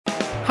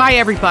Hi,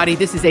 everybody.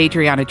 This is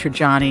Adriana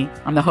Trajani.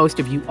 I'm the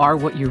host of You Are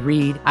What You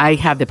Read. I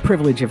have the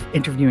privilege of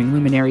interviewing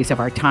luminaries of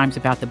our times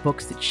about the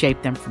books that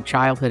shaped them from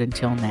childhood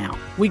until now.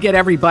 We get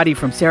everybody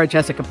from Sarah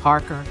Jessica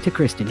Parker to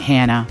Kristen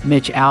Hanna,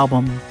 Mitch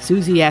Albom,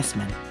 Susie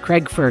Essman,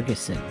 Craig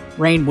Ferguson,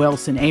 Rainn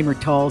Wilson, Amor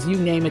Tolls, you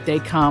name it, they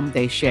come,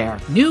 they share.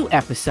 New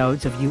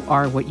episodes of You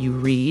Are What You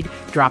Read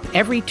drop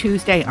every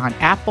Tuesday on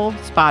Apple,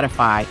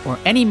 Spotify, or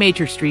any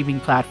major streaming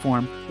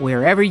platform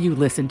wherever you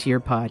listen to your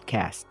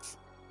podcasts.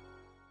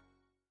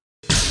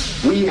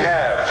 We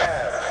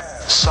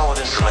have solid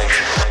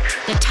information.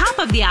 The top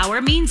of the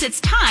hour means it's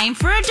time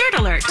for a Dirt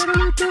Alert.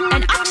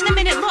 An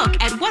up-to-the-minute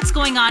look at what's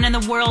going on in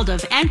the world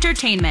of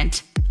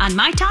entertainment on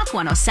My Talk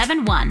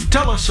 1071.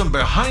 Tell us some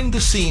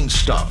behind-the-scenes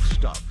stuff.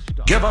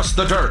 Give us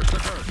the dirt.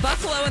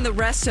 Buffalo and the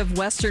rest of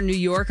western New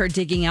York are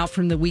digging out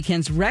from the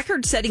weekend's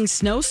record-setting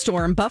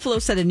snowstorm. Buffalo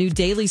set a new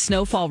daily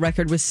snowfall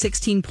record with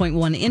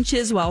 16.1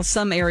 inches, while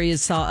some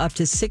areas saw up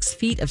to 6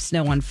 feet of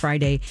snow on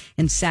Friday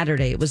and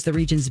Saturday. It was the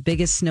region's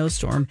biggest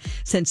snowstorm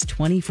since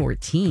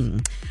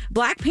 2014.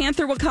 Black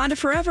Panther Wakanda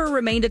Forever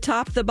remained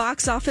atop the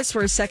box office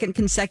for a second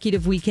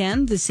consecutive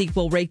weekend. The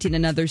sequel raked in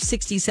another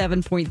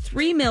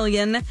 $67.3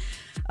 million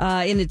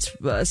in its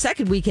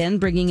second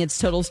weekend, bringing its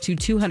totals to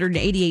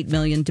 $288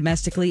 million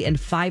domestically and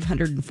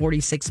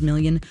 $546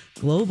 million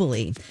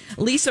globally.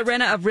 Lisa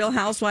Rinna of Real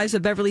Housewives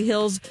of Beverly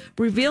Hills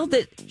revealed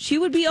that she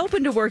would be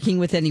open to working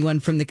with anyone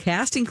from the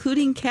cast,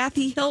 including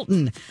Kthy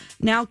Hilton.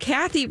 Now,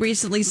 Kthy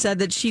recently said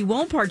that she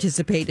won't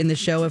participate in the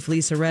show if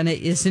Lisa Rinna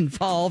is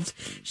involved.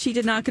 She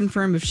did not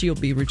confirm if she'll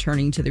be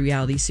returning to the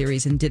reality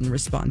series and didn't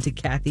respond to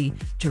Kthy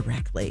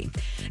directly.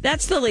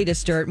 That's the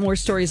latest dirt. More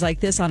stories like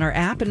this on our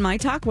app and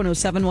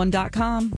mytalk1071.com.